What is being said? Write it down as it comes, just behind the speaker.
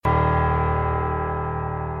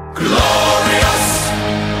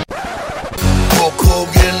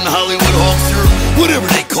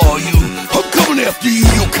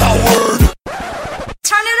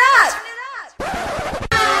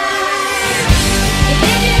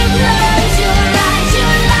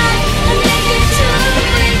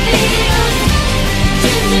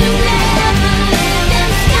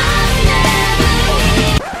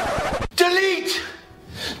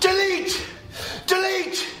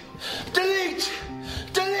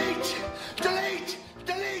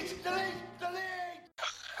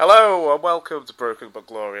Hello and welcome to Broken But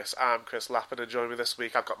Glorious. I'm Chris Lappin and joining me this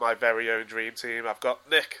week I've got my very own dream team. I've got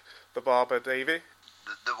Nick, the barber, Davey.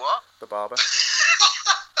 The what? The barber.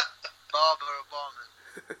 Barber or barman?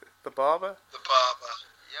 The barber? The barber.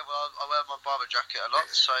 Yeah, well, I wear my barber jacket a lot,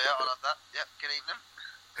 so yeah, I'll have that. Yep, good evening.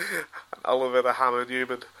 And Oliver the Hammer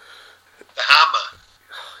Newman. The Hammer?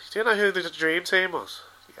 Do you know who the dream team was?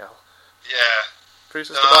 Yeah.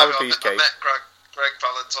 Bruce's the barber beefcake. I met Greg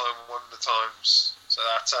Valentine one of the times, so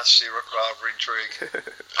that's actually rather intriguing.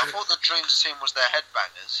 I thought the Dreams team was their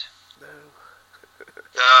headbangers. No.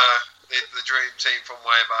 The Dream team from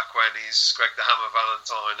way back when is Greg the Hammer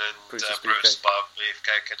Valentine and Bruce the Barber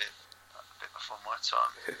Beefcake, and it a bit before my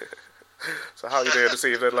time. So how are you doing this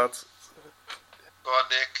evening, lads? Go on,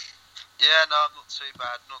 Nick. Yeah, no, not too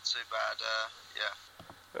bad. Yeah.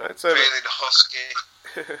 Right, so feeling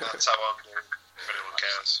husky. That's how I'm doing. If anyone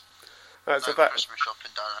cares. Right, so Christmas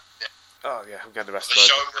shopping done. Yeah. Oh yeah, I'm getting the rest of the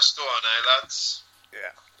show must go on, lads.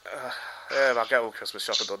 Yeah. I'll get all Christmas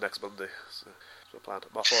shopping done next Monday. So that's my plan.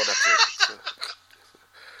 My four next week. So.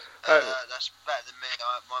 That's better than me.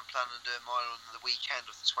 I'm planning on doing mine on the weekend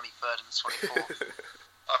of the 23rd and the 24th.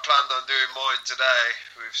 I planned on doing mine today.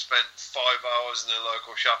 We've spent 5 hours in a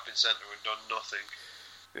local shopping centre and done nothing.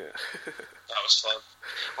 Yeah. That was fun.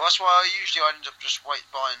 Well, that's why I end up just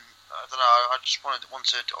buying. I don't know. I just wanted to do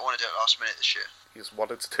it last minute this year. You just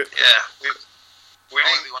wanted to do it. Yeah. We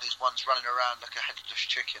didn't be one of these ones running around like a headless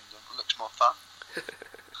chicken. It looks more fun.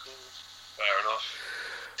 Fair enough.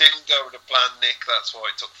 Didn't go with the plan, Nick. That's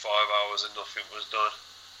why it took 5 hours and nothing was done.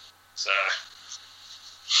 So.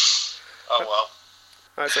 Oh well.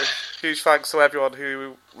 Right, so huge thanks to everyone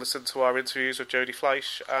who listened to our interviews with Jodie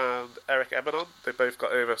Fleisch and Eric Emanon. They both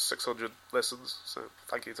got over 600 listens, so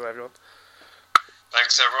thank you to everyone.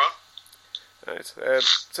 Thanks, everyone. Right,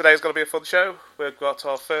 today's going to be a fun show. We've got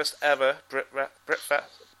our first ever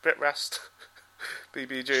BritRest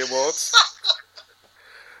BBG Awards.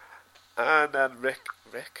 And then Nick,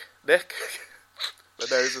 my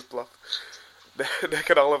nose is blocked. Nick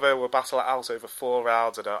and Oliver will battle it out over 4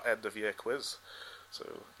 rounds in our end of year quiz. So,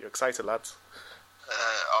 you excited, lads?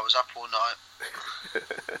 I was up all night.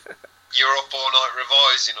 You're up all night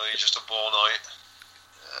revising, or you're just up all night?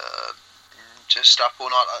 Just up all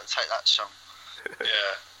night, I'll take that song.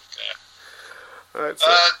 Yeah. Right, so.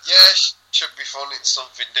 Should be fun. It's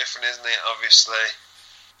something different, isn't it? Obviously,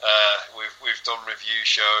 we've done review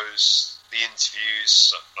shows, the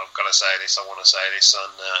interviews. I've got to say this. I want to say this on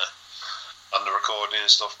the recording and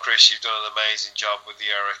stuff. Chris, you've done an amazing job with the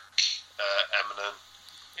Eric Emanon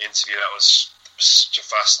interview. That was such a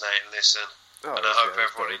fascinating listen, and I hope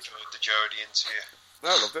everyone enjoyed the Jodie interview.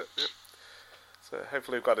 I loved it. Yeah. So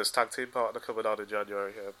hopefully we've got his tag team partner coming on in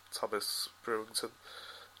January, Thomas Brewington.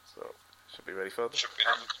 So should be really fun.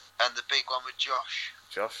 And the big one with Josh.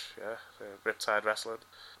 Josh, yeah, Riptide Wrestling.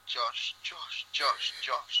 Josh.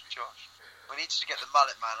 We need to get the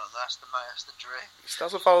mullet man on. That's the dream. He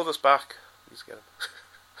still hasn't followed us back. We need to get him.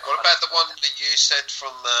 What about the one that you said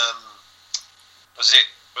from? Is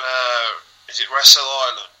it Wrestle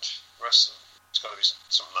Island? Wrestle. It's got to be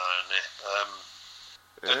something like that, isn't it?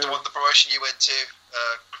 The promotion you went to,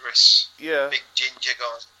 Chris. Yeah. Big ginger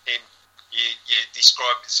guy. Him. You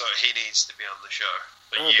described it so he needs to be on the show.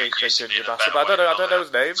 But big ginger bastard. But I don't know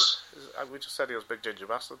his name. We just said he was Big Ginger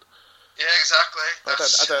Bastard. Yeah, exactly. I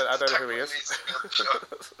don't know who he is.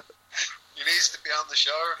 He needs to be on the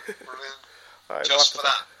show. Brilliant. Right, just for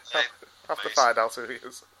that. Have to find out who he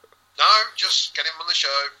is. No, just get him on the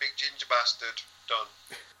show. Big Ginger Bastard. Done.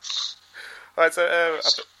 Right, so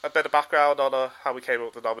a bit of background on how we came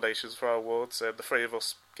up with the nominations for our awards. The three of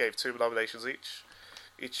us gave 2 nominations each.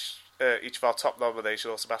 Each of our top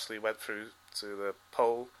nominations automatically went through to the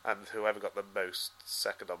poll, and whoever got the most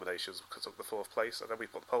second nominations took the 4th place, and then we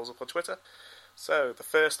put the polls up on Twitter. So the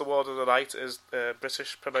first award of the night is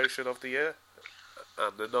British Promotion of the Year,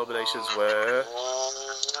 and the nominations were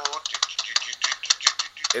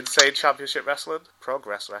Insane Championship Wrestling,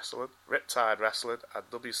 Progress Wrestling, Riptide Wrestling, and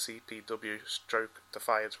WCPW /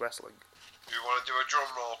 Defiance Wrestling. Do you want to do a drum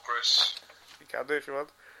roll, Chris? You can do if you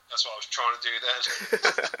want. That's what I was trying to do then.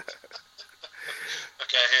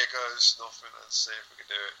 Okay, here goes nothing. Let's see if we can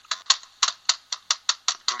do it.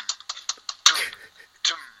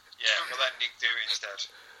 Yeah, we'll let Nick do it instead.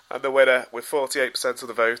 And the winner, with 48% of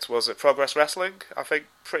the vote, was at Progress Wrestling. I think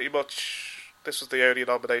pretty much this was the only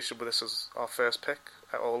nomination, but this was our first pick.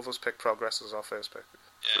 All of us picked Progress as our first pick.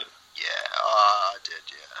 Yeah, I did,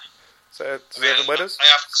 yeah. So, do we have the winners? I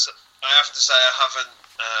have to say I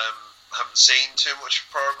haven't seen too much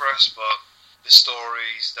Progress, but the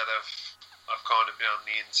stories that I've kind of been on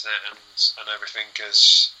the internet and everything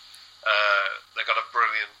has They got a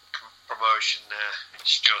brilliant promotion there.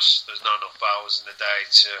 It's just there's not enough hours in the day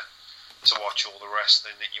to watch all the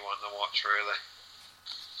wrestling that you want to watch, really.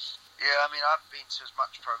 Yeah, I mean, I haven't been to as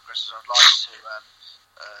much progress as I'd like to,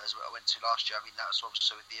 as I went to last year. I mean, that was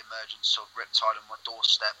obviously with the emergence of Riptide on my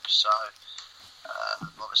doorstep, so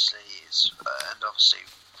obviously it's and obviously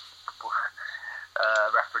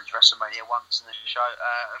reference WrestleMania once in the show.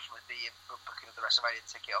 With the booking of the WrestleMania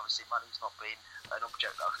ticket, obviously money's not been an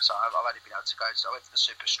object, so I've only been able to go. So I went to the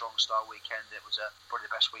Super Strong Style weekend. It was probably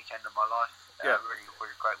the best weekend of my life. Really,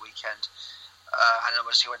 really great weekend. And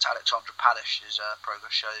obviously went to Alexandra Palace's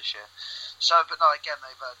Progress show this year. So, but no, again,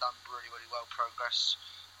 they've done really, really well. Progress.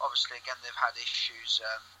 Obviously, again, they've had issues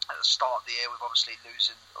at the start of the year with obviously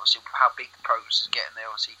losing, obviously how big Progress is getting. They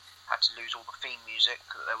obviously had to lose all the theme music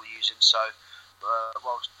that they were using. So,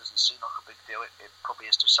 whilst it doesn't seem like a big deal, it probably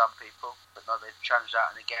is to some people. But no, they've changed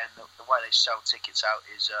that. And again, the way they sell tickets out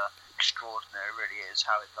is extraordinary. It really is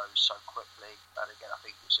how it goes so quickly. And again, I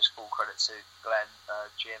think it's just full credit to Glenn,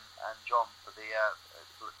 Jim, and John for the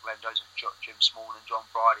Glenn Joseph, Jim Small, and John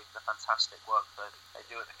Bridie for the fantastic work that they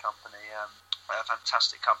do at the company. A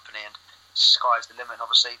fantastic company, and sky's the limit. And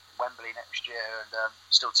obviously, Wembley next year, and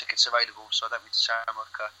still tickets available. So I don't mean to sound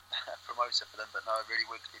like a promoter for them, but no, I really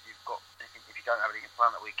would. If you've got anything, if you don't have anything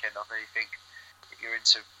planned that weekend, I really think if you're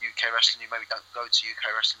into UK wrestling, you maybe don't go to UK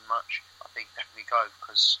wrestling much. I think definitely go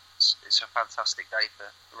because it's a fantastic day for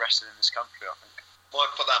wrestling in this country. I think.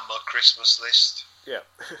 Might put that on my Christmas list. Yeah,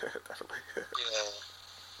 definitely. Yeah,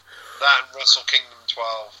 that and Wrestle Kingdom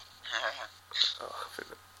 12.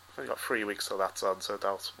 I've only got 3 weeks till that's on, so I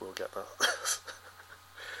doubt we'll get that.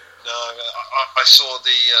 No, I saw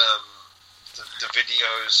the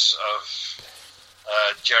videos of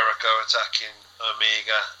Jericho attacking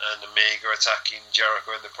Omega and Omega attacking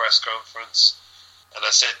Jericho in the press conference, and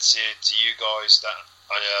I said to you guys that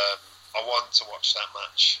I want to watch that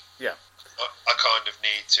match. Yeah. I kind of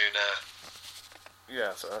need to now.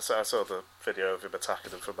 Yeah, so I saw the video of him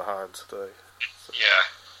attacking him from behind today. So. Yeah,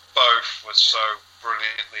 both were so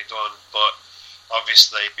brilliantly done, but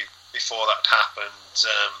obviously before that happened,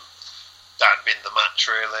 that had been the match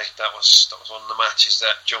really. That was one of the matches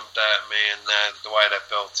that jumped out at me, and the way they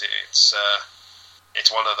built it, it's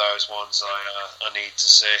one of those ones I need to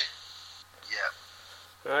see. Yeah.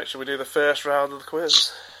 Right, shall we do the first round of the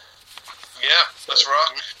quiz? Yeah, let's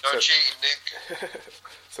rock. No cheating, Nick.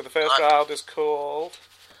 So the first round is called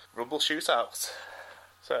Rumble Shootout.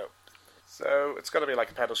 So it's going to be like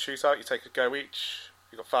a pedal shootout. You take a go each.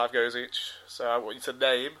 You've got 5 goes each. So I want you to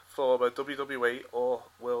name former WWE or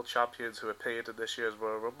world champions who appeared in this year's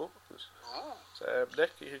Royal Rumble. Ooh. So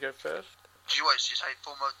Nick, you can go first. Do you want to say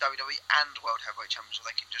former WWE and world heavyweight champions, or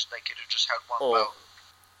they could have just held one Or belt?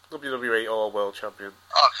 WWE or world champion.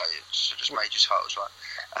 Okay, so just major titles, right?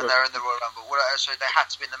 And they're in the Royal Rumble. So they had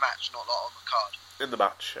to be in the match, not on the card. In the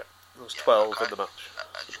match, yeah. There was 12 in the match.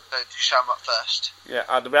 Did you show them up first? Yeah,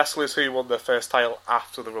 and the wrestlers who won their first title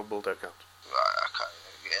after the Rumble don't count. Right, okay.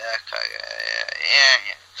 Yeah.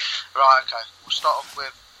 Right, okay. We'll start off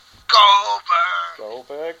with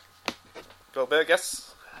Goldberg,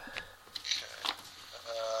 yes.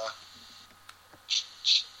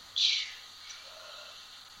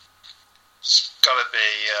 It's gotta be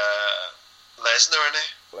Lesnar, innit?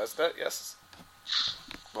 Lesnar, yes.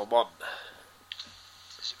 1-1.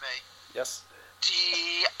 Is it me? Yes.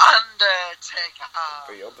 The Undertaker.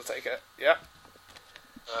 The Undertaker, yeah.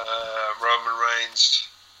 Roman Reigns.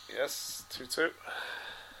 Yes, 2-2.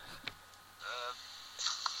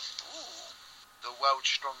 The world's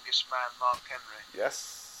strongest man, Mark Henry.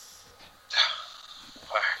 Yes.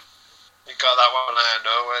 You got that one out of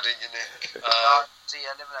nowhere, didn't you, Nick? He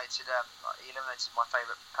eliminated my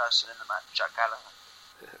favourite person in the match, Jack Gallagher.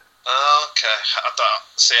 Okay.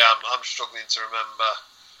 I'm struggling to remember,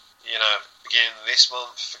 beginning of this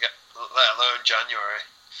month, let alone January.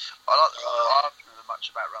 I don't remember much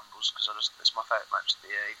about Rumbles because it's my favourite match of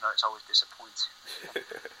the year, even though it's always disappointing.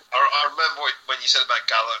 I remember when you said about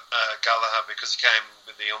Gallagher because he came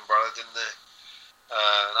with the umbrella, didn't he?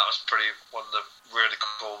 That was one of the really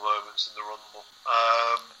cool moments in the Rumble.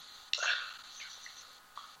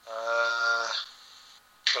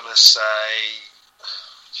 Gonna say,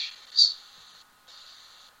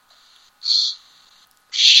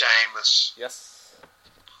 Sheamus. Yes.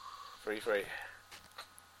 3-3.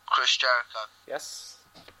 Chris Jericho. Yes.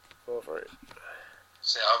 4-3.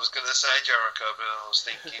 See, I was gonna say Jericho, but I was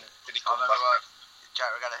thinking, did he come back?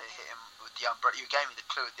 Jericho hit him with the umbrella. You gave me the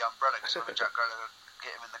clue with the umbrella because when Jack Gallagher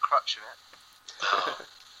hit him in the crutch of it. Oh,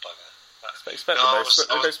 bugger. He spent most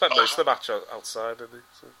of the match outside, didn't he?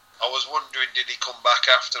 So. I was wondering, did he come back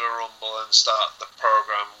after the Rumble and start the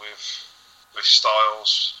program with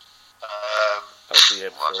Styles? That was the year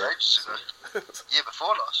before. Year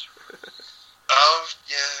before last. Oh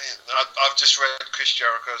yeah, I've just read Chris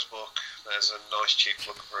Jericho's book. There's a nice cheap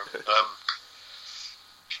plug for him.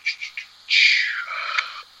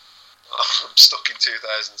 I'm stuck in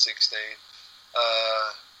 2016.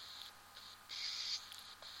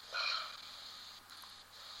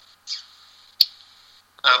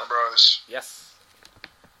 Ambrose. Yes.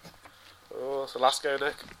 Oh, so last go,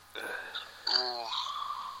 Nick. Oh,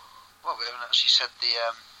 well, we haven't actually said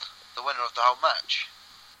the winner of the whole match.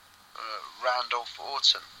 Randolph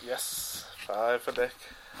Orton. Yes, 5 for Nick.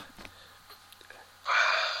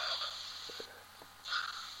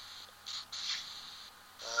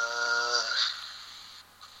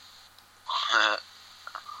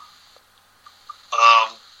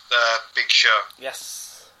 Big Show.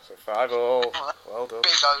 Yes, so 5-all. Well done.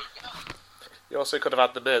 Big O. You also could have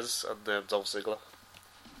had The Miz and Dolph Ziggler.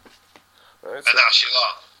 Right, And that's your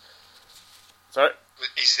lot. Sorry?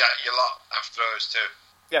 Is that your lot after those two?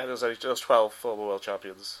 Yeah, there's only just 12 former world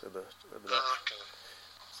champions in the match. Okay.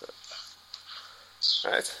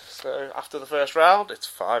 Right, so after the first round, it's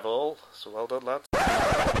 5-all. So well done, lads.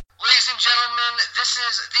 Ladies and gentlemen, this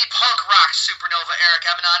is the punk rock supernova Eric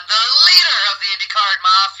Emanon, the leader of the IndyCar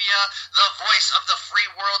Mafia, the voice of the free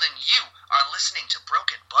world, and you are listening to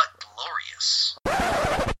Broken But Glorious.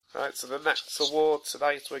 Right, so the next award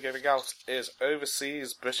tonight we're giving out is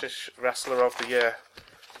Overseas British Wrestler of the Year.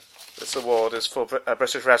 This award is for a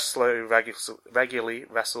British wrestler who regularly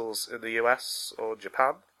wrestles in the US or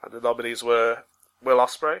Japan. And the nominees were Will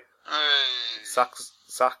Ospreay, Zack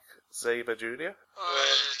Sabre Jr.,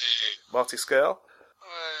 Marty Scurll,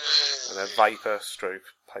 and then Viper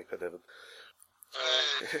Piper Niven.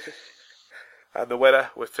 And the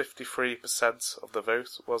winner with 53% of the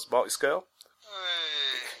vote was Marty Scurll.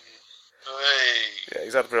 Yeah,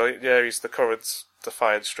 he's had a brilliant year. He's the current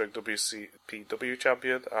Defiant String WCPW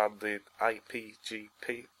champion and the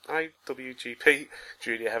IWGP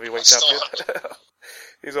Junior Heavyweight champion.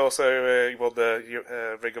 He's also he won the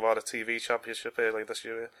Ring of Honor TV Championship earlier this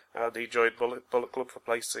year, and he joined Bullet Club for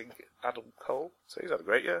placing Adam Cole. So he's had a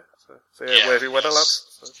great year. So yeah, worthy winner, lads.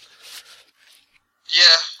 So.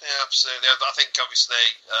 Yeah, absolutely. I think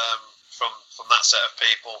obviously from that set of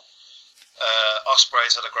people,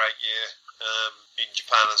 Ospreay's had a great year in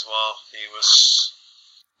Japan as well. He was,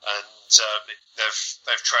 and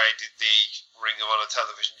they've traded the Ring of Honor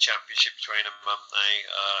Television Championship between them, haven't they?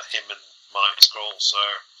 Him and Marty Scurll. So,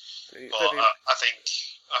 but I think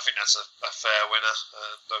that's a fair winner,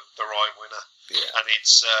 the right winner. Yeah. And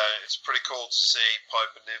it's pretty cool to see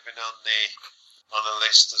Piper Niven on the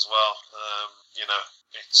list as well.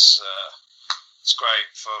 It's great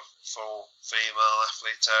for female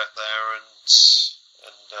athletes out there and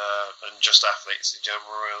just athletes in general.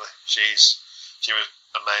 Really, she was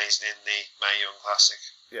amazing in the Mae Young Classic.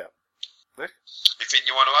 Yeah. Nick? Anything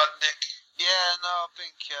you want to add, Nick? Yeah, no, I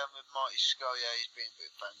think with Marty Scurll, he's been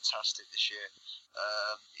fantastic this year.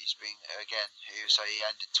 He's been, again, he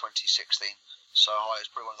ended 2016 so high. It's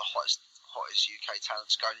probably one of the hottest UK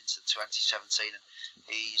talents going into 2017, and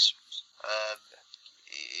he's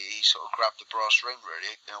sort of grabbed the brass ring,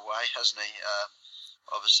 really, in a way, hasn't he?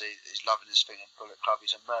 Obviously, he's loving his thing in Bullet Club.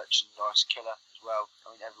 He's a merchandise killer as well.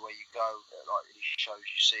 I mean, everywhere you go, like these shows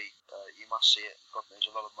you see, you must see it. God,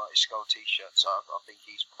 there's a lot of Marty Scurll t-shirts. I think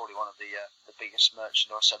he's probably one of the biggest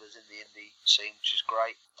merchandise sellers in the indie scene, which is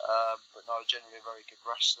great. But no, generally a very good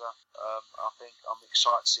wrestler. I think I'm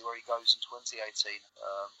excited to see where he goes in 2018.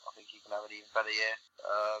 I think he can have an even better year.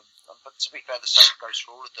 But to be fair, the same goes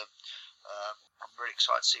for all of them. I'm really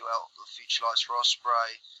excited to see what the future lies for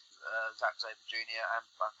Ospreay, Zack Sabre Jr. and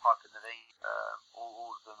Piper Niven.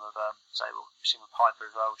 All of them have we've seen with Piper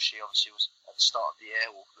as well. She obviously was at the start of the year,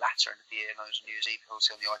 or latter end of the year, known as New Year's Eve,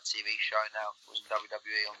 obviously on the ITV show now, was in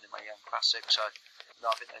WWE on the Mae Young Classic. So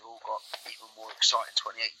no, I think they've all got even more exciting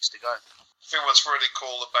 2018s to go. I think what's really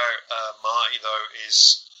cool about Marty though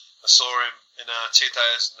is I saw him in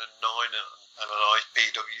 2009 at an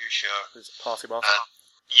IPW show. It's Party Master.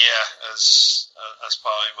 Yeah, as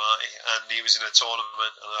Party Marty, and he was in a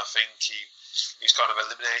tournament, and I think he was kind of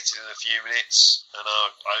eliminated in a few minutes, and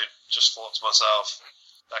I just thought to myself,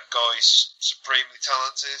 that guy's supremely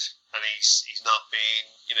talented, and he's not being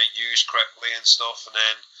used correctly and stuff, and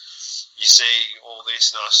then you see all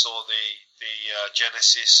this, and I saw the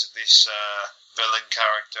genesis of this villain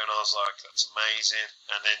character, and I was like, that's amazing,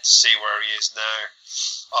 and then to see where he is now,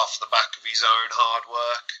 off the back of his own hard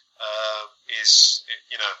work.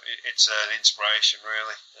 it's an inspiration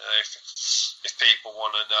really. If people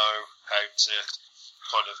want to know how to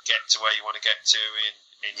kind of get to where you want to get to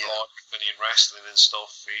in life and in wrestling and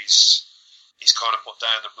stuff, he's kind of put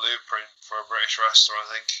down the blueprint for a British wrestler, I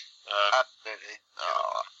think. Absolutely.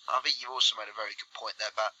 I think you've also made a very good point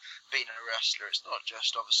there about being a wrestler. It's not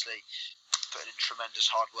just obviously putting in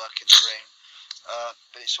tremendous hard work in the ring,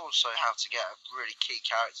 but it's also how to get a really key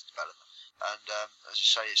character development. And as you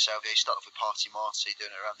say yourself, you start off with Party Marty, doing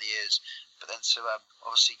it around the years, but then to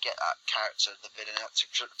obviously get that character, the villain,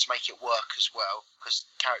 to make it work as well, because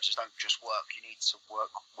characters don't just work, you need to work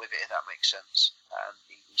with it, if that makes sense. And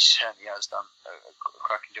he certainly has done a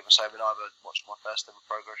cracking job. So when I watched my first ever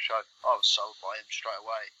Progress show, I was sold by him straight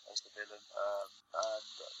away as the villain. And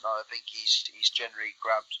no, I think he's generally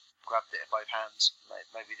grabbed it in both hands.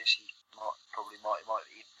 Maybe this he might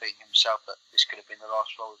even think himself that this could have been the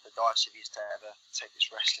last roll of the dice if he's to ever take this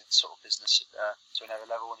wrestling sort of business to another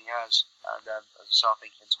level, when he has. And as I say, I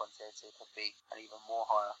think in 2018 it could be an even more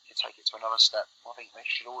higher. You could take it to another step. I think they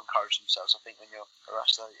should all encourage themselves. I think when you're a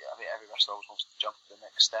wrestler, I think every wrestler always wants to jump to the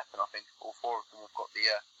next step, and I think all four of them have got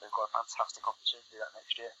they've got a fantastic opportunity to do that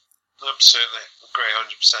next year. Absolutely, agree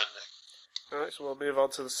 100%, Nick. Alright, so we'll move on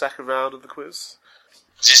to the second round of the quiz.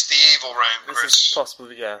 Is this the evil round, Chris? This is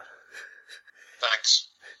possibly, yeah. Thanks.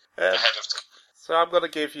 Ahead of time. So I'm going to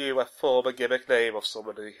give you a former gimmick name of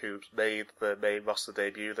somebody who made the main roster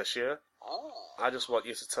debut this year. Ooh. I just want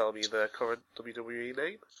you to tell me their current WWE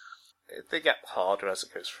name. They get harder as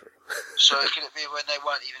it goes through. So can it be when they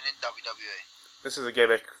weren't even in WWE? This is a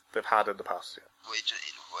gimmick they've had in the past, yeah.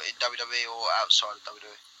 In WWE or outside of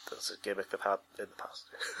WWE? That's a gimmick they've had in the past.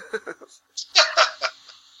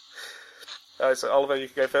 Alright, so Oliver, you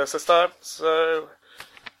can go first this time. So,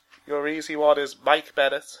 your easy one is Mike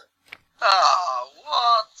Bennett.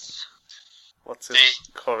 What? What's his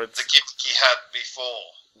current... The gimmick he had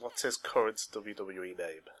before. What's his current WWE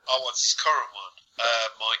name? Oh, what's his current one?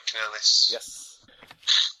 Mike Kanellis. Yes.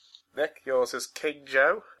 Nick, yours is King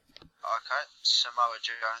Joe. Okay, Samoa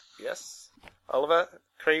Joe. Yes. Oliver,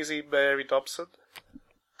 Crazy Mary Dobson.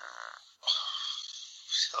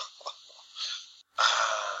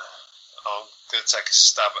 I'm going to take a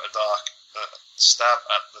stab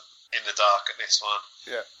in the dark at this one.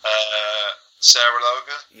 Yeah. Sarah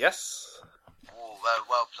Logan. Yes. Oh,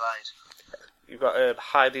 well played. You've got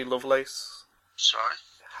Heidi Lovelace. Sorry?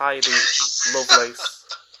 Heidi Lovelace.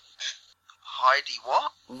 Heidi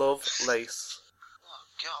what? Lovelace. Oh,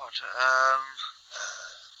 God.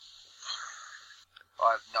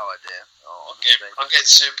 I have no idea. Honestly. I'm getting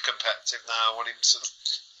super competitive now. I want him to...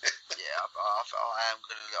 Yeah, I am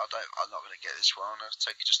gonna. I'm not gonna get this one. I'm gonna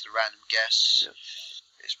take just a random guess. Yeah.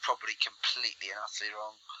 It's probably completely and utterly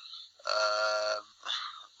wrong.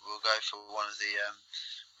 We'll go for one of the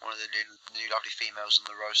new lovely females on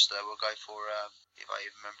the roster. We'll go for if I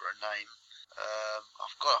even remember her name.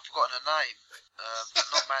 I've forgotten her name.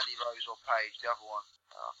 Not Mandy Rose or Paige. The other one.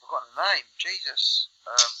 I've forgotten her name. Jesus.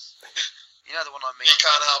 You know the one I mean. He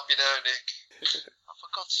can't help you now, Nick. For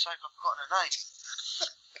God's sake, I've forgotten her name.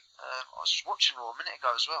 I was just watching her a minute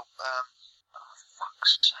ago as well.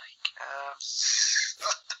 Fuck's sake. I've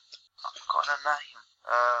forgotten her name.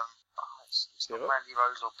 It's not Mandy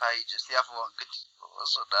Rose or Paige. It's the other one.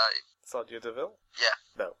 What's her name? Sonya Deville? Yeah.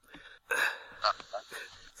 No. No.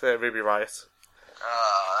 It's Ruby Riott.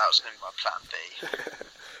 That was going to be my plan B.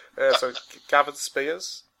 So, Gavin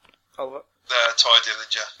Spears. Oliver? Ty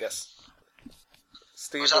Dillinger. Yes.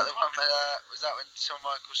 Stephen... Was that the one was that when Shawn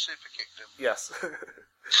Michaels super kicked him? Yes.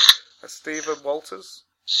 Stephen Walters.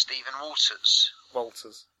 Stephen Walters.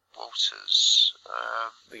 Walters.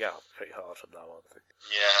 They get pretty hard from now on, I think.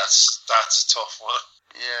 Yeah, that's a tough one.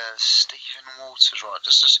 Yeah, Stephen Walters, right.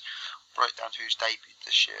 Just break down who's debuted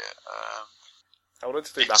this year. I wanted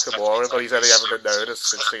to do Nakamura, but he's only ever been known as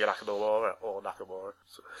Shinsuke Nakamura or Nakamura.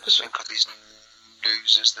 So. Just think of these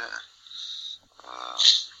losers there.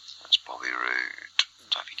 That's Bobby Roode.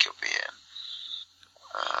 Don't think it'll be him.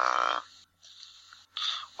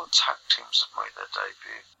 What tag teams have made their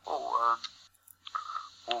debut?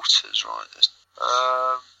 Walters, right.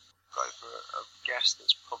 Go for a guess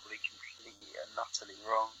that's probably completely and utterly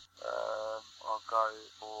wrong. I'll go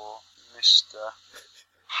for Mr.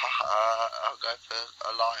 I'll go for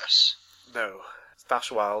Elias. No, it's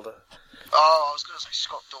Dash Wilder. Oh, I was going to say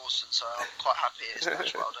Scott Dawson, so I'm quite happy it is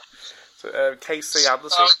Dash Wilder. So, Casey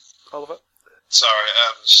Anderson, Oliver? Sorry,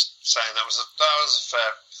 just saying that was a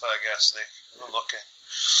fair guess, Nick. Unlucky.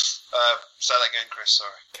 Say that again, Chris,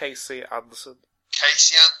 sorry. Casey Anderson.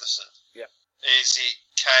 Casey Anderson? Yeah. Is it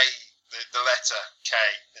K, the letter K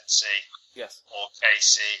and C? Yes. Or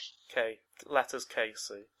KC? K letters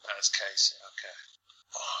KC. That's Casey, okay.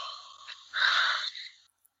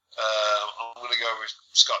 I'm going to go with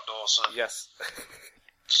Scott Dawson. Yes.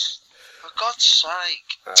 For God's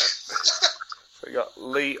sake. So we got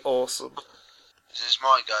Lee Awesome. This is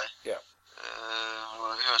my go. Yeah.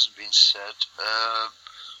 Well, it hasn't been said.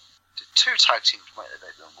 Did two tag teams make their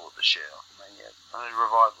debut on board this year? I know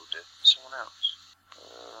Revival did. Someone else.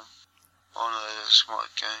 Oh no, that's my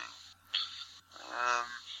game.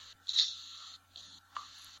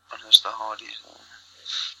 And there's the Hardys.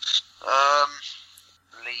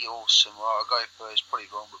 Lee Awesome. Well, I'll go for, it's probably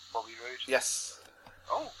wrong, but Bobby Roode. Yes.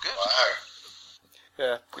 Oh, good. Wow.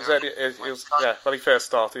 Yeah, when he first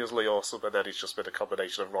started, he was Lee Awesome, and then he's just been a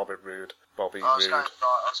combination of Robert Roode, Bobby I was Roode. going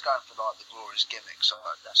for like the glorious gimmick, so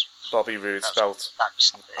that's Bobby Roode spelt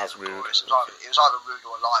as Roode. It was either Roode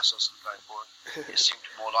or Elias I was going to go for. It seemed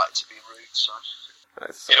more likely to be Roode, so.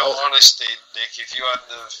 In all honesty, Nick, if you hadn't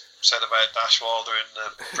have said about Dashwalder in the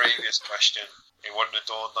previous question, it wouldn't have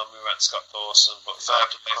dawned on me about Scott Dawson, but fair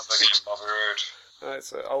play for getting Bobby Roode. Right,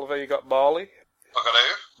 so Oliver, you got Marley? I got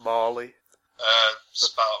who? Marley.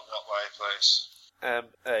 Spelled what way, please?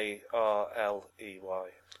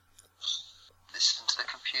 Marley. Listen to the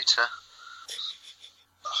computer.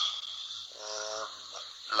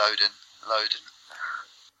 Loading.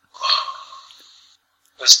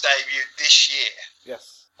 Was debuted this year?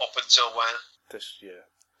 Yes, Up until when? this year.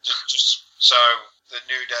 Just so the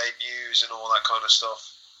new debuts and all that kind of stuff.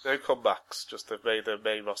 No comebacks, just they've made their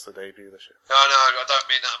main roster debut this year. No, I don't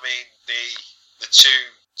mean that. I mean the two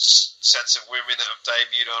sets of women that have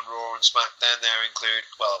debuted on Raw and SmackDown there include,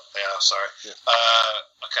 well, they are, sorry. Yeah.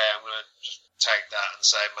 Okay, I'm going to just take that and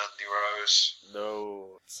say Mandy Rose.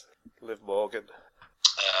 No, it's Liv Morgan.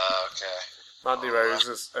 Okay. Mandy Rose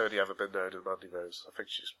has only ever been known as Mandy Rose. I think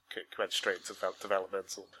she went straight into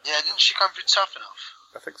developmental. Yeah, didn't she come through Tough Enough?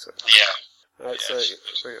 I think so. Yeah. Right, Yes.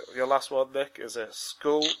 so your last one, Nick, is a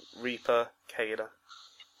Skull Reaper Kana.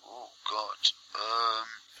 Oh, God. I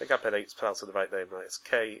think I'm pronouncing the right name, right? It's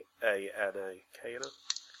Kana. Kana? Kana,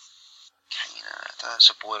 that's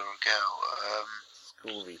a boy or a girl.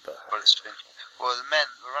 Skull Reaper. Well, the men,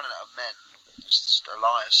 we're running out of men. Just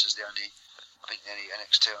Elias is the only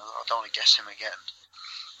NXT. I don't want to guess him again.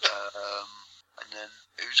 And then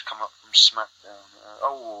who's come up from SmackDown?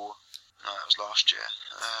 No, that was last year.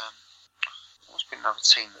 There's been another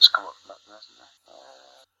team that's come up from that, hasn't there?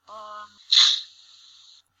 Right.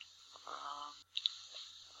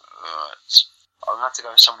 I'm going to have to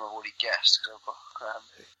go with someone I've already guessed.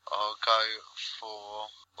 I'll go for...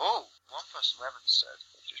 one person we haven't said,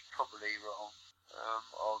 which is probably wrong.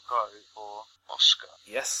 I'll go for Oscar.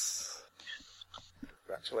 Yes.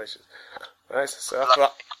 Congratulations. Right, so after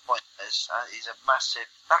that... He's a massive...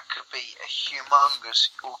 That could be a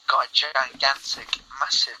humongous, gigantic,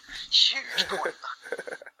 massive, huge point.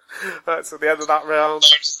 Right, so at the end of that round...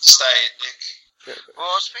 Stay in, Nick. Well,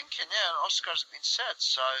 I was thinking, Oscar hasn't been said,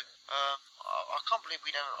 so I can't believe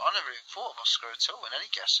I never even thought of Oscar at all in any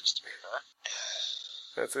guesses, to be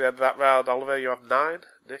fair. At the end of that round, Oliver, you have 9.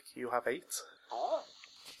 Nick, you have 8. Oh.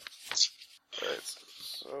 Right,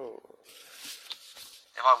 so...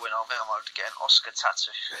 If I win, I think I might have to get an Oscar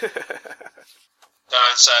tattoo.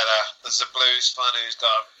 Don't say that. There's a blues fan who's got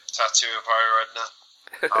a tattoo of Harry Redknapp.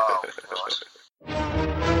 Oh, God.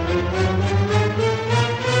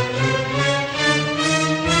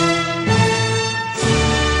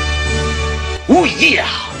 Oh yeah!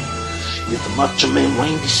 It's the Macho Man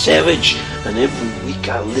Randy Savage, and every week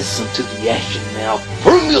I listen to the Action Now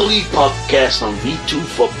Premier League podcast on V2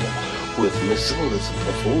 Football with Miss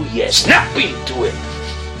Elizabeth. Oh yeah, snap into it!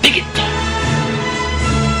 Dig it!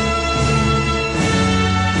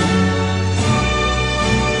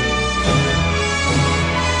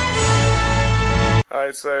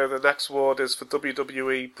 Alright, so the next award is for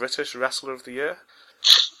WWE British Wrestler of the Year.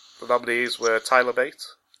 The nominees were Tyler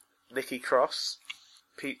Bate, Nikki Cross,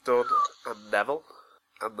 Pete Dunne, and Neville.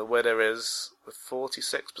 And the winner is, with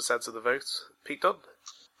 46% of the vote, Pete Dunne.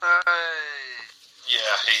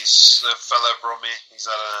 Yeah, he's a fellow Brummie. He's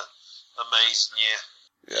had an amazing year.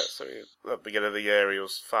 Yeah, so at the beginning of the year he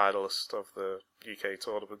was finalist of the UK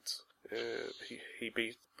tournament. He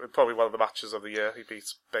beat, probably one of the matches of the year, he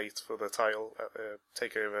beat Bate for the title at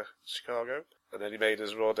TakeOver Chicago. And then he made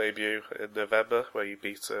his Raw debut in November, where he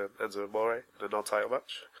beat Enzo Amore in a non-title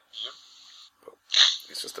match. But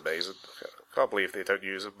he's just amazing. I can't believe they don't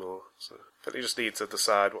use him more. So, but they just need to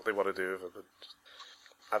decide what they want to do with him.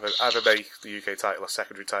 And either make the UK title a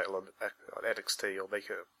secondary title on NXT, or make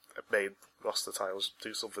it a main roster title,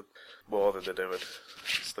 do something more than they're doing.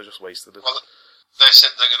 So they're just wasting it. Well, they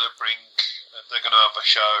said they're going to have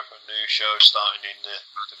a new show starting in the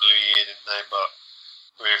new year, didn't they? But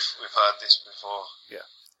we've heard this before. Yeah.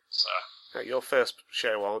 So. Yeah, your first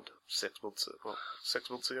show on 6 months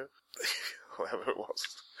ago, whatever it was.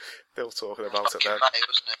 They were talking about it then. May,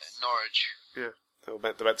 wasn't it? In Norwich. Yeah,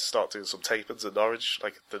 they meant to start doing some tapings in Norwich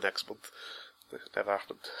like the next month. It never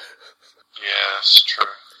happened. Yeah, that's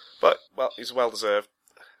true. But well, he's well deserved.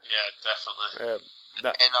 Yeah, definitely.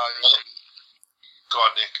 Go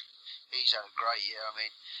on, Nick. He's had a great year. I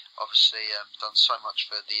mean, obviously done so much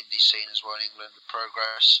for the indie scene as well in England. The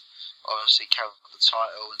progress. Obviously carried the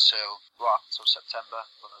title right up until September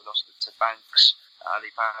when they lost it to Banks, Ali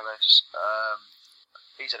Palace.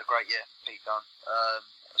 He's had a great year, Pete Dunne.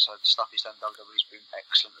 So the stuff he's done in WWE has been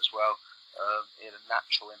excellent as well. He had a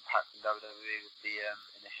natural impact in WWE with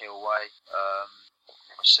in the heel way.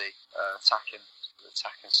 Obviously attacking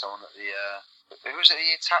someone at the. Who was it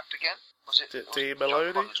he attacked again? Was it D.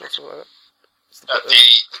 Maloney or something like that?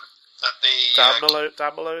 Dan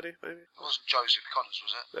Maloney, maybe. It wasn't Joseph Connors,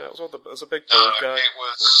 was it? Yeah, it was a big No, bald guy. it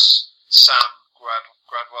was Sam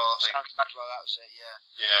Gradwell, I think. Sam Gradwell, that was it. Yeah.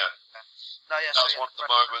 Yeah. No, yeah. That was one of the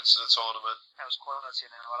moments of the tournament. That was quality,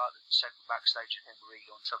 and then I like the segment backstage with him,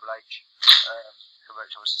 Regal and Triple H. Triple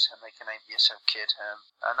H obviously said, "Make a name for yourself, kid."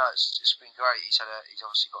 No, it's been great. He's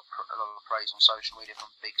obviously got a lot of praise on social media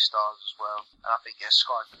from big stars as well, and I think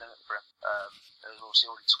sky's the limit for him. There was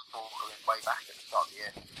obviously already talk of him way back at the start of the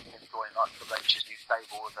year, him joining like Triple H's new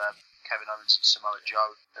stable with Kevin Owens and Samoa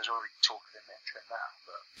Joe. There's already talk of him entering that,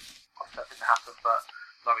 but that didn't happen. But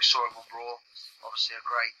no, we saw him on Raw. Obviously, a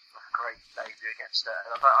great debut against it.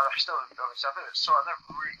 And I don't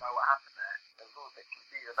really know what happened there. There was all a bit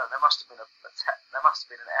confused. There must have been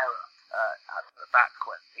an error at the back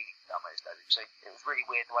when Pete Dunne made his debut. So it was really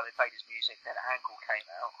weird when they played his music. Then Angle came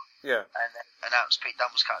out. Yeah. And then announced Pete Dunne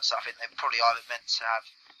was cut. So I think they probably either meant to have.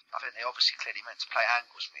 I think they obviously clearly meant to play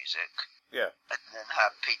Angle's music. Yeah. And then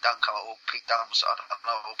have Pete Dunne come out. Or Pete Dunne was. I don't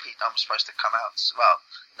know. Or Pete Dunne was supposed to come out. Well,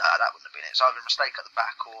 no, that wouldn't have been it. It's either a mistake at the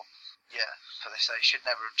back or. Yeah, so they say should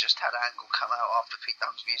never have just had Angle come out after Pete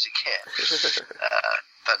Dunne's music hit.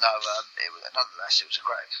 But no, nonetheless, it was a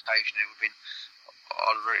great occasion. It would have been.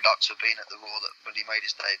 I'd really like to have been at the Raw when he made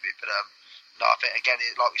his debut. But no, I think again,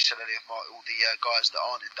 like we said earlier, all the guys that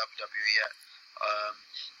aren't in WWE yet.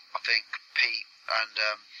 I think Pete and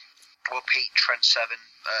Pete, Trent Seven,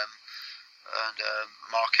 and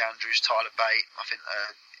Mark Andrews, Tyler Bate. I think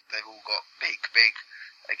they've all got big.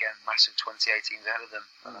 Again, massive 2018s ahead of them,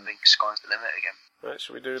 and I think sky's the limit again. Right,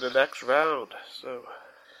 shall we do the next round?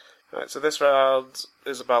 So this round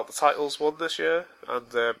is about the titles won this year,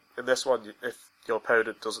 and in this one, if your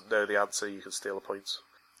opponent doesn't know the answer, you can steal a point.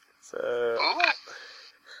 So,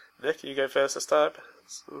 Nick, you go first this time.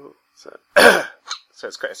 So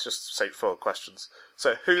it's just straightforward questions.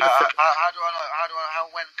 So who? How do I know?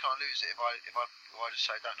 When can I lose it if I just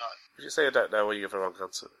say don't know? If you say you don't know, or you give a wrong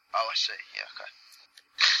answer. Oh, I see. Yeah, okay.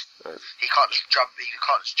 Right. He can't just jump it. You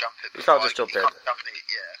can't just jump in.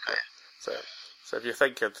 Yeah, okay. So if you're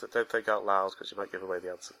thinking, don't think out loud because you might give away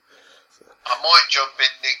the answer. So. I might jump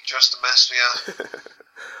in, Nick, just to mess with you.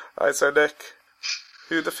 Alright, so Nick,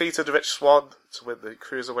 who defeated Rich Swann to win the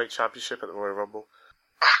Cruiserweight Championship at the Royal Rumble?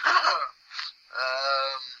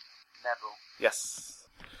 Neville. Yes.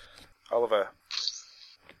 Oliver.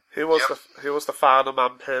 Who was the final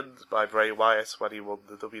man pinned by Bray Wyatt when he won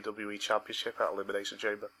the WWE Championship at Elimination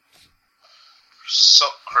Chamber?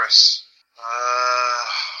 Sup, Chris.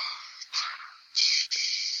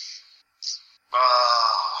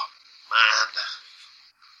 Oh, man.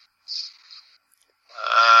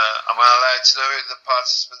 Am I allowed to know who the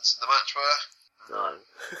participants in the match were? No.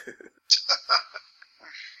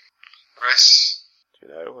 Chris? Do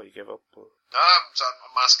you know, or you give up? Or... No,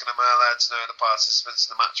 I'm asking, am I allowed to know who the participants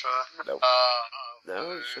in the match were? No.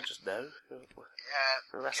 No, you should just know.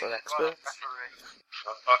 Yeah. Wrestling expert.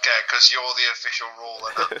 Okay, because you're the official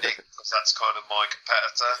ruler, not Nick, because that's kind of my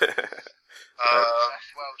competitor.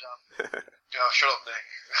 Well done. Yeah, shut up, Nick.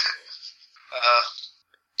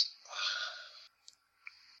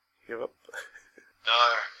 Give up?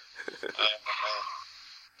 No.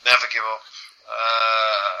 Never give up.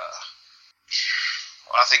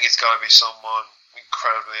 I think it's got to be someone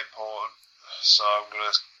incredibly important. So I'm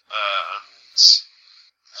going to...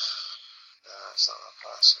 it's not that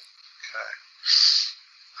person. Okay.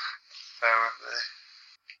 Bear with me.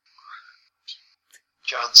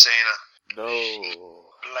 John Cena. No.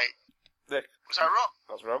 Late. Nick. Was that wrong?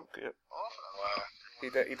 That's wrong, yeah. Oh, Wow. He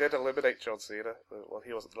did eliminate John Cena. Well,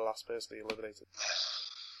 he wasn't the last person he eliminated.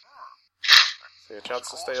 So your chance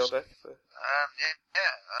to stay on, Nick?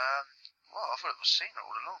 well, I thought it was Cena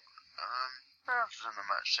all along. Who else was in the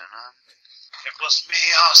match then? It was me,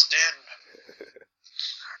 Austin.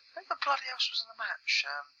 Who the bloody else was in the match?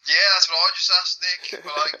 Yeah, that's what I just asked Nick.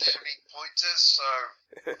 But I any pointers, so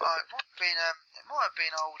It might have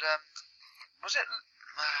been old. Was it? I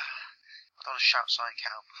don't want to shout something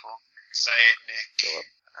out before. say it, Nick.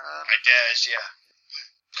 I dares ya.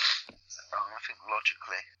 I think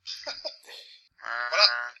logically.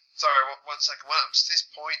 Sorry, one second. What happens to this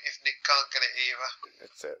point if Nick can't get it either?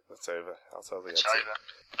 It's it. It's over. I'll tell the It's answer. over.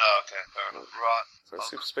 Oh, okay, fair enough. Right. So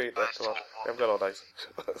super speed there. Come on. We haven't got all night.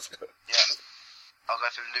 Let's go. Yeah. I'll go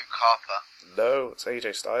for Luke Harper. No, it's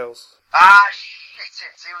AJ Styles. Shit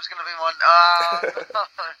it. He was going to be one. No.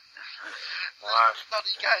 Wow.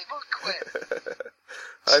 Bloody game. I quit.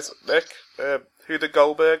 Right, so Nick, who did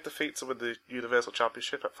Goldberg defeat to win the Universal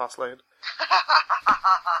Championship at Fastlane?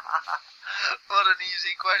 What an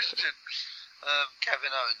easy question.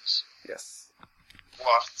 Kevin Owens. Yes.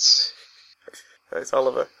 What? It's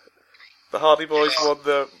Oliver. The Hardy Boys won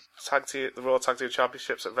the Raw Tag Team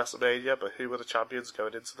Championships at WrestleMania, but who were the champions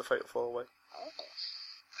going into the Fatal 4-Way?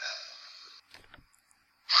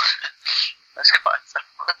 That's quite a tough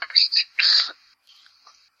question.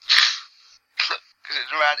 Because it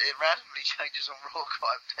randomly changes on Raw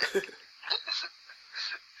quite a bit.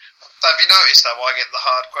 Have you noticed how I get the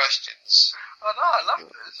hard questions? Oh no, I love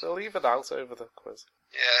this. They'll leave it out over the quiz.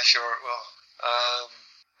 Yeah, sure it will.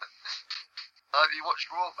 Have you watched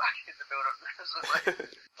Raw back in the build-up to WrestleMania?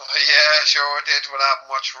 Oh, yeah, sure I did, but I haven't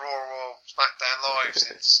watched Raw or SmackDown Live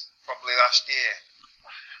since probably last year.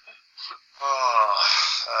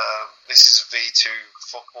 This is V2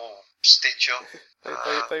 football stitch up.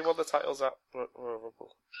 They won the titles at Royal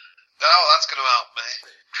Rumble. Oh, that's going to help me.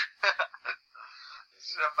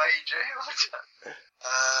 This is a major.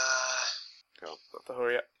 Go on, not to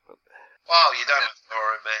hurry up. Well, you don't have to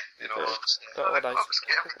worry me, you know what I'm saying. Got one nice.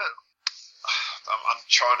 I'm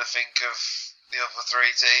trying to think of the other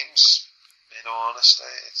three teams. In all honesty,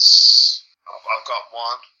 I've got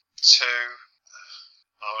 1, 2.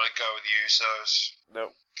 I'm gonna go with the Usos. No.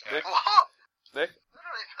 Okay. Nick? What? Nick? They're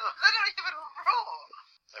not even on Raw.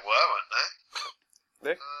 They were, weren't they?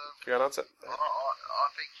 Nick? You got an answer? I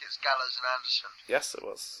think it's Gallows and Anderson. Yes, it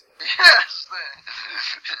was. Yes.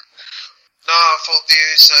 No, I thought the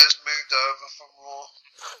Usos moved over from Raw.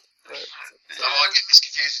 Right. I might get this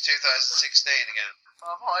confused with 2016 again.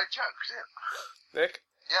 I've hijacked it. Nick?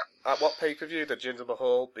 Yep. At what pay-per-view did Jinder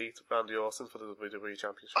Mahal beat Randy Orton for the WWE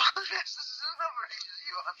Championship? Oh, yes, this is another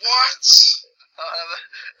easy one. What?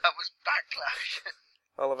 That was Backlash.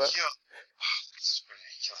 Oliver? Yeah. This is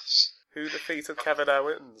ridiculous. Who defeated Kevin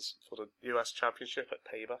Owens for the US Championship at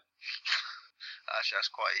Payback? Actually, that's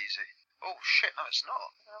quite easy. Oh, shit, no, it's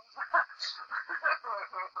not.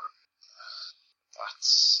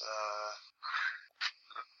 That's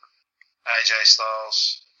AJ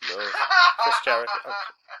Styles. No. Chris Jericho.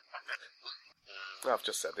 I've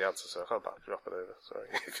just said the answer, so I can't back drop it over. Sorry.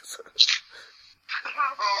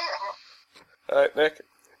 Alright, Nick.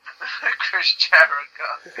 Chris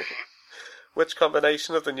Jericho. Which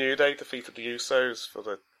combination of the New Day defeated the Usos for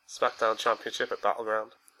the SmackDown Championship at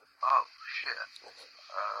Battleground? Oh, shit.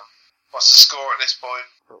 What's the score at this point?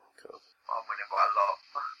 Oh, God. I'm winning by a lot.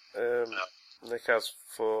 Nick has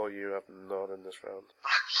 4, you have none in this round.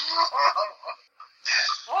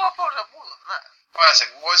 Well, I thought I more than that. Wait a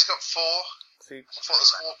second, why's he got 4? See, I thought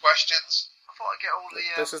there's 4 questions. I thought I'd get all the...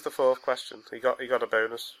 this is the 4th question. He got a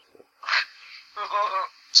bonus.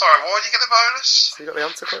 Sorry, why did you get a bonus? So you got the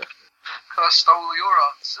answer correct? I stole all your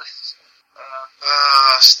answers.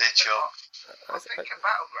 Stitch up. I think at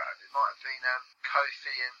Battleground it might have been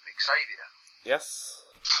Kofi and Xavier. Yes.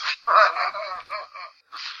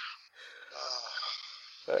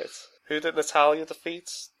 Right. Who did Natalya defeat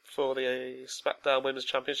for the SmackDown Women's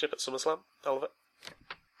Championship at SummerSlam? Oliver?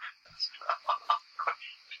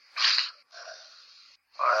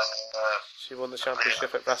 She won the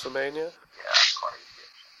championship at WrestleMania? Yeah, that's quite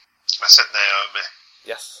easy. I said Naomi.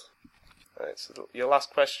 Yes. Right, so your last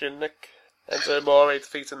question, Nick. Enzo Amore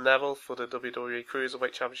defeated Neville for the WWE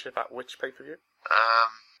Cruiserweight Championship at which pay-per-view?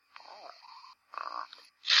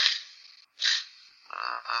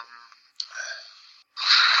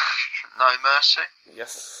 No Mercy.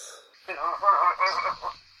 Yes.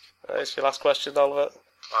 It's your last question, Oliver.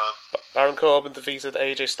 Um, Baron Corbin defeated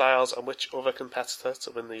AJ Styles and which other competitor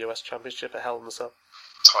to win the US Championship at Hell in a Cell?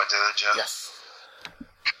 Ty Dillinger. Yes.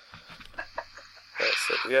 Right,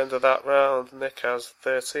 so at the end of that round, Nick has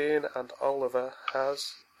 13 and Oliver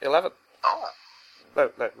has 11. Oh.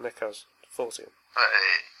 No, Nick has 14. Hey.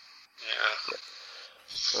 Yeah.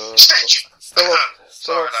 Still Stitch! Still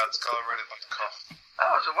Sorry, up. lads, got a really bad cough.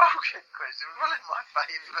 That was a well-good quiz. It was well in my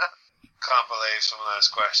favour. Can't believe some of those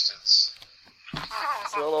questions.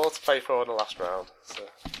 So we'll all to play for in the last round. So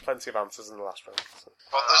plenty of answers in the last round. So.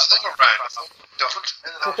 Well, there's another round.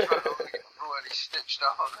 In the last round, I've already stitched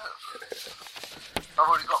up on it. I've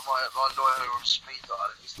already got my lawyer on speed dial.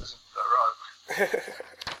 It just doesn't go wrong.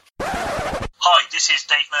 Hi, this is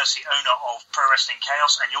Dave Mercy, owner of Pro Wrestling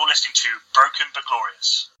Chaos, and you're listening to Broken but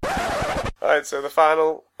Glorious. Alright, so the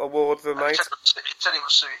final award of the night. He said it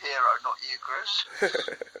was Sue Hero, not you, Chris.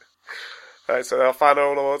 Alright, so our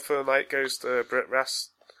final award for the night goes to Brit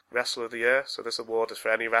Wrestler of the Year. So this award is for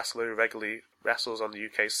any wrestler who regularly wrestles on the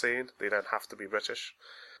UK scene. They don't have to be British.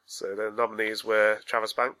 So the nominees were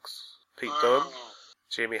Travis Banks, Pete Dunne,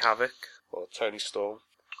 Jimmy Havoc, or Tony Storm.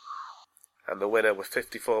 And the winner with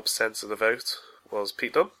 54% of the vote was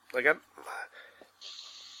Pete Dunne, again.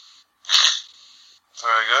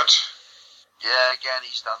 Very good. Yeah, again,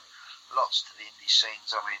 he's done lots to the indie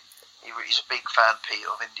scenes. I mean, he's a big fan, Pete,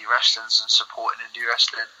 of indie wrestling and supporting indie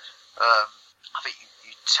wrestling. I think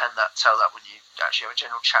you tell that when you actually have a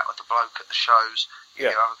general chat with the bloke at the shows. You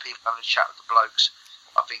hear other people having a chat with the blokes.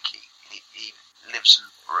 I think he lives and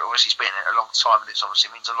obviously he's been in it a long time, and it obviously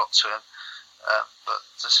means a lot to him. But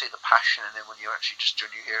to see the passion in him when you hear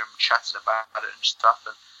him chatting about it and stuff,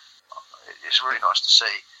 and it's really nice to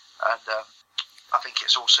see. And I think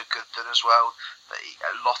it's also good that as well that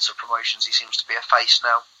a lot of promotions he seems to be a face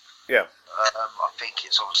now. Yeah. I think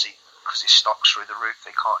it's obviously because his stock's through the roof.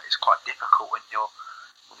 It's quite difficult when you're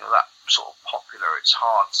that sort of popular. It's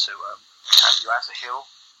hard to have you as a heel,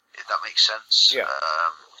 if that makes sense. Yeah.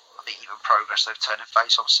 I think even Progress they've turned him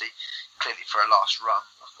face, obviously, clearly for a last run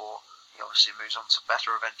before he obviously moves on to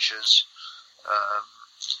better adventures.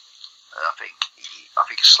 I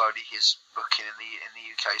think slowly his booking in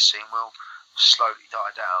the UK scene will slowly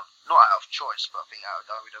die down. Not out of choice, but I think out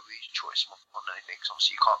of WWE's choice more than anything. Because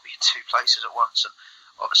obviously you can't be in two places at once, and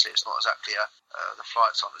obviously it's not exactly the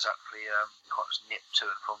flights aren't exactly you can't just nip to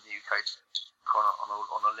and from the UK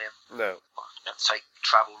on a limb. No. You have to take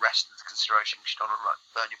travel, rest into consideration because you don't want to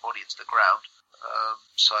burn your body into the ground.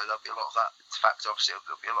 So there'll be a lot of that. In fact, obviously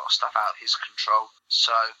there'll be a lot of stuff out of his control.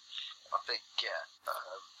 So I think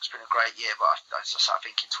it's been a great year, but I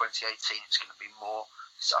think in 2018 it's going to be more.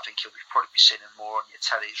 So I think he'll probably be seen more on your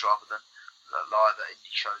tellies rather than live at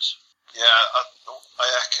indie shows. Yeah, I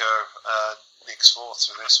echo Nick's thoughts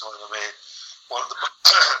with this one. I mean, one of the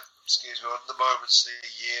one of the moments of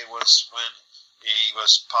the year was when he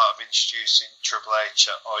was part of introducing Triple H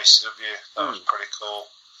at ICW. That was pretty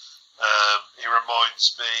cool. He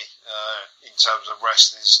reminds me in terms of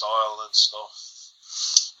wrestling style and stuff,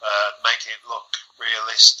 making it look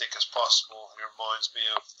realistic as possible. He reminds me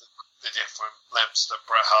of the different lengths that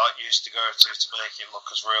Bret Hart used to go to make it look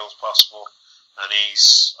as real as possible. And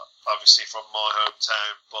he's obviously from my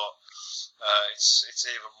hometown, but it's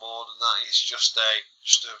even more than that. He's just an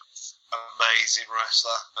amazing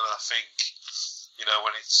wrestler, and I think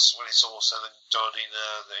when it's all said and done in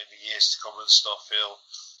the years to come and stuff, he'll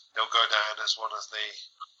go down as one of the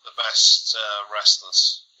best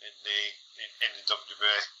wrestlers in the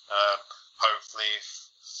WWE. Hopefully,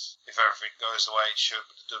 if everything goes the way it should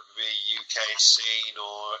with the WWE UK scene,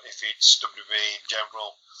 or if it's WWE in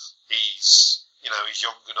general, he's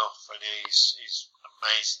young enough and he's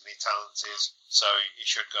amazingly talented, so he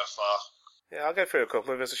should go far. Yeah, I'll go through a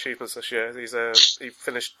couple of his achievements this year. He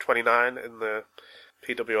finished 29 in the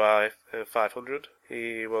PWI 500.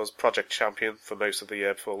 He was Project Champion for most of the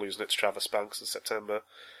year before losing it to Travis Banks in September.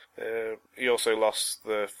 He also lost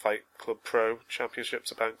the Fight Club Pro Championship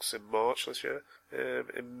to Banks in March this year.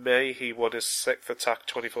 In May, he won his 6th Attack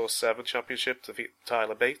 24/7 Championship to defeat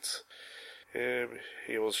Tyler Bates.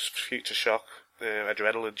 He was Future Shock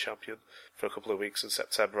Adrenaline Champion for a couple of weeks in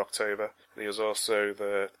September, October. And he was also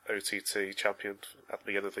the OTT Champion at the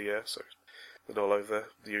beginning of the year, so he's been all over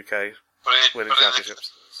the UK winning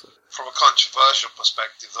championships. From a controversial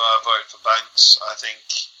perspective, though, I vote for Banks. I think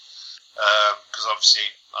because obviously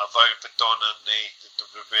I vote for Don and the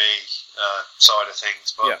WWE side of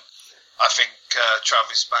things, but I think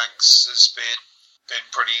Travis Banks has been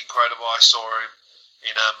pretty incredible. I saw him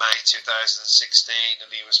in May 2016, and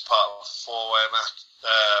he was part of a four-way match.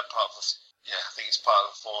 I think it's part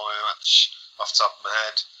of a four-way match off the top of my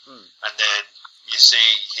head. And then you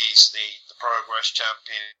see he's the Progress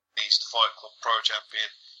champion, he's the Fight Club Pro champion.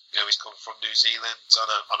 He's come from New Zealand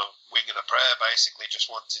on a wing and a prayer, basically just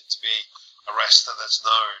wanting to be a wrestler that's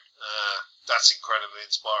known. That's incredibly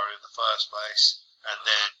inspiring in the first place. And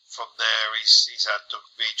then from there, he's had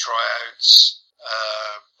WWE tryouts.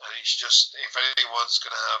 And he's just, if anyone's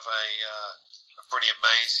going to have a pretty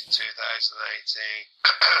amazing 2018,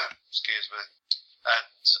 excuse me,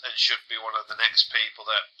 and should be one of the next people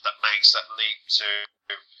that makes that leap to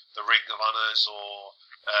the Ring of Honors or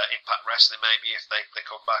Impact Wrestling, maybe if they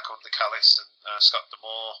come back under Callis and Scott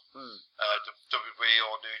D'Amore, WWE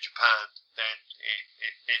or New Japan, then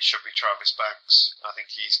it should be Travis Banks. I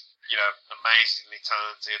think he's amazingly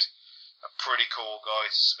talented, a pretty cool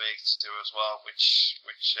guy to speak to as well, which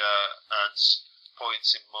adds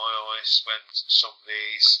points in my eyes when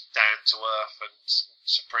somebody's down to earth and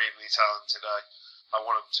supremely talented. I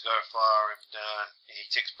want him to go far, and he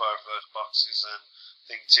ticks both those boxes, and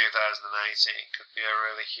I think 2018 could be a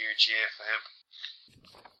really huge year for him.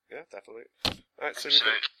 Yeah, definitely. Alright, so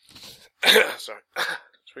sorry.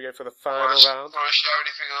 Should we go for the final round? Want to share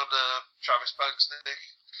anything on Travis Banks, Nick?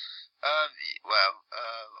 I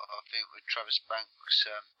think with Travis Banks,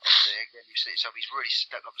 obviously, again, you see yourself, he's really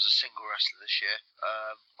stepped up as a single wrestler this year.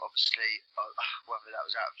 Obviously, whether that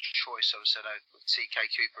was out of choice, obviously, with TK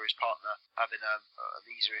Cooper, his partner, having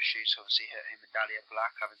visa issues, obviously, him and Dahlia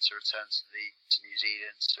Black having to return to New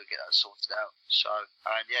Zealand to get that sorted out. So,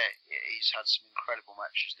 and yeah, he's had some incredible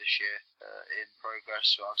matches this year in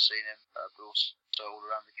progress. So I've seen him, but also all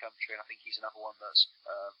around the country, and I think he's another one that's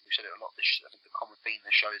we've said it a lot this year. I think the common theme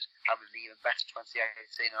this show is having an even better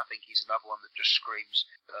 2018, and I think he's another one that just screams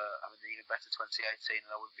having an even better 2018,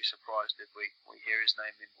 and I wouldn't be surprised if we hear his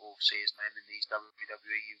name or see his name in these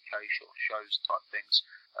WWE UK shows type things,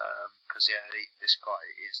 because this guy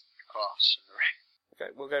is class in the ring.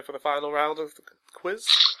 Okay, we'll go for the final round of the quiz.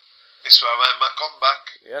 This one, my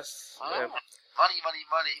comeback. Yes. Money, but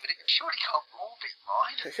it surely can't all be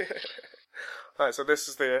mine. Alright, so this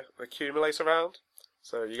is the accumulator round.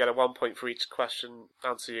 So you get a 1 point for each question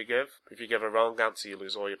answer you give. If you give a wrong answer, you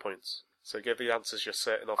lose all your points. So give the answers you're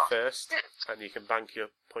certain of first, and you can bank your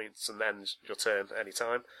points and end your turn any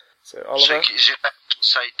time. So Oliver, so is it better to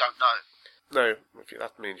say don't know? No,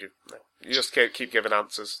 that means you just keep giving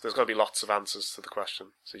answers. There's going to be lots of answers to the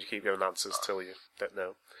question, so you keep giving answers till you don't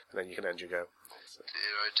know, and then you can end your go. So,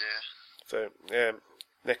 dear, oh So dear.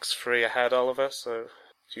 Nick's 3 ahead, Oliver. So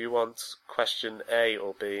do you want question A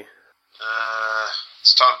or B?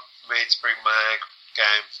 It's time for me to bring my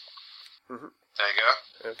game. Mm-hmm. There you go.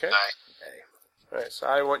 Okay. A. Right, so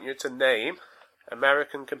I want you to name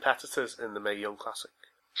American competitors in the Mae Young Classic.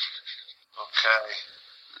 Okay.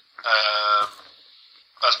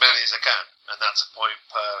 As many as I can, and that's a point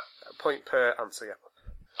per... A point per answer, yeah.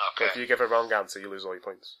 Okay. But if you give a wrong answer, you lose all your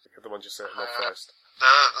points. You give the ones you're certain of first. No,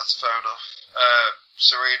 that's fair enough.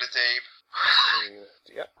 Serena Deeb.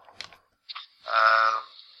 Yeah.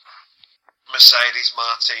 Mercedes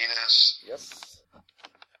Martinez. Yes.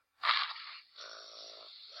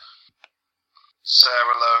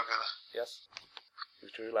 Sarah Logan. Yes.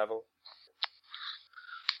 Who's Drew Level?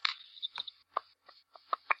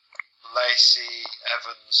 Lacey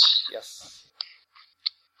Evans. Yes.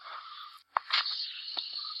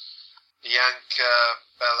 Bianca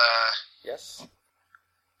Belair. Yes.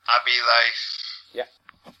 Abby Leif. Yeah.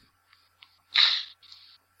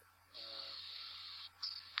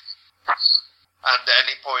 And at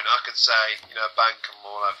any point I can say, bank them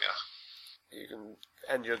all, have you? You can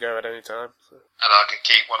end your go at any time. So. And I can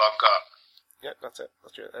keep what I've got. Yeah, that's it.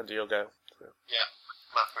 That's your end of your go. So. Yeah,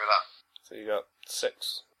 I'm happy with that. So you got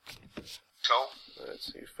 6. Cool. Right,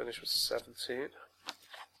 so you finish with 17.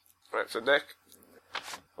 Right, so Nick,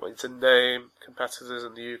 I want you to name competitors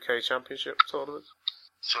in the UK Championship Tournament.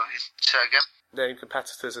 Sorry, say again? Name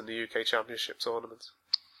competitors in the UK Championship Tournament.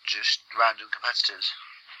 Just random competitors.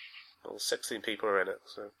 Well, 16 people are in it,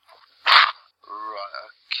 so... Right,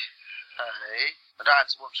 okay. I don't have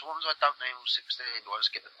to, so ones I don't name all 16, do I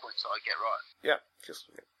just get the points that I get right? Yeah, just...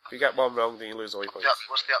 If you get one wrong, then you lose all your points.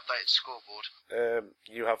 What's the updated scoreboard?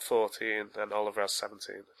 You have 14, and Oliver has 17.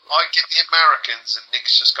 I get the Americans, and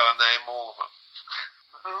Nick's just got to name all of them.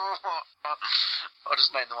 I'll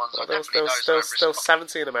just name the ones Well, I definitely know. still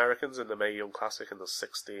 17 Americans in the Mae Young Classic, and there's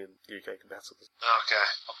 16 UK competitors. Okay.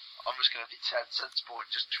 I'm just going to be 10 sensible and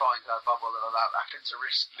just try and go bubble without having to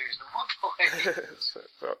risk losing 1 point. So,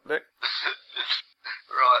 Nick?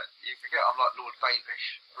 Right, you forget I'm like Lord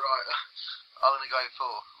Babish. Right, I'm going to go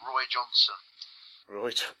for Roy Johnson.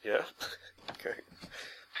 Roy, yeah. Okay.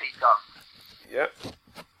 Pete Dunne. Yeah.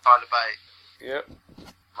 Tyler Bate. Yeah.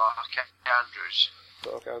 Mark Andrews.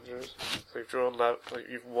 Mark Andrews. So you've drawn that,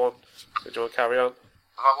 you've won. So do you want to carry on?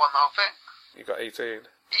 Have I won the whole thing? You got 18.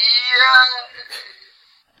 Yeah!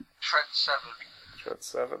 Trent 7. Trent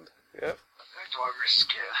 7, yeah. Do I risk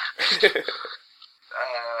it?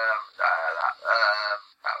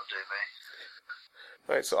 That'll do me.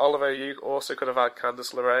 Right, so Oliver, you also could have had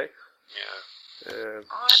Candice LeRae. Yeah.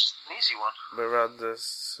 That's an easy one.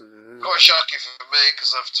 Miranda's. Quite shocking for me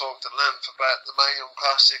because I've talked at length about the Mae Young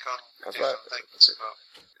Classic on different things. But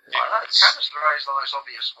Candice LeRae is the most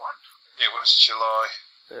obvious one. it was July.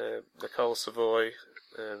 Nicole Savoy,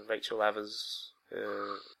 Rachel Evers,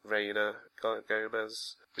 Raina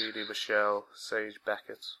Gomez, Rudy Michelle, Sage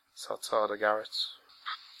Beckett, Santana Garrett,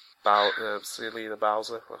 Selena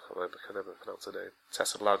Bowser, I can never pronounce her name,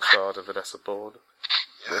 Tessa Blanchard and Vanessa Bourne.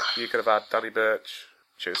 Yeah. You could have had Danny Birch,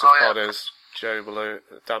 Joseph Connors, Dan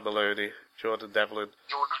Maloney, Jordan Devlin,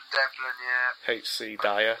 H.C.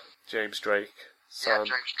 Dyer, James Drake, Sam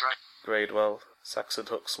James Drake, Gradewell, Saxon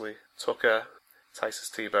Huxley, Tucker,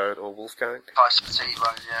 Tysus T-Bone or Wolfgang. Tyson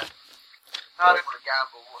T-Bone, yeah. No, I don't want to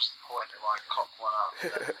gamble. What's the point if I cock one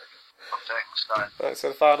up? Right, so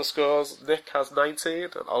the final scores, Nick has 19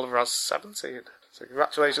 and Oliver has 17. So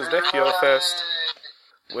congratulations, Nick, you're the first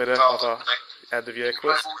winner of our end of year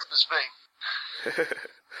quiz.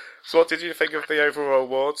 So what did you think of the overall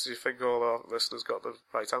awards? Do you think all our listeners got the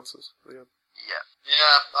right answers? Yeah.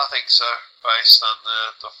 Yeah, I think so. Based on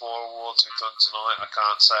the 4 awards we've done tonight, I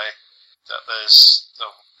can't say that there's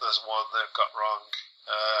one they've got wrong.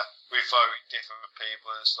 We voted different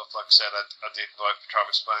people and stuff. Like I said, I did vote for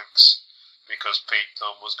Travis Banks because Pete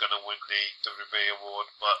Dunne was going to win the WB award.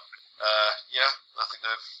 But yeah, I think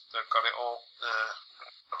they've got it all.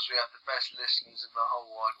 Because we have the best listeners in the whole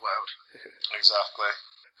wide world. Exactly.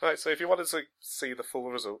 Right, so if you wanted to see the full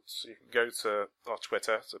results, you can go to our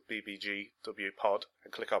Twitter, so BBGWPod,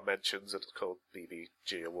 and click on mentions, and it's called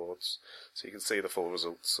BBG Awards. So you can see the full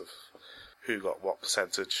results of who got what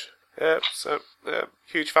percentage.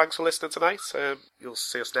 Huge thanks for listening tonight. You'll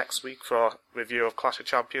see us next week for our review of Clash of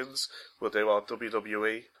Champions. We'll do our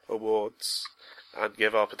WWE awards and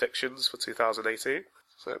give our predictions for 2018.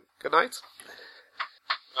 So, good night.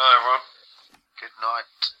 Bye, everyone.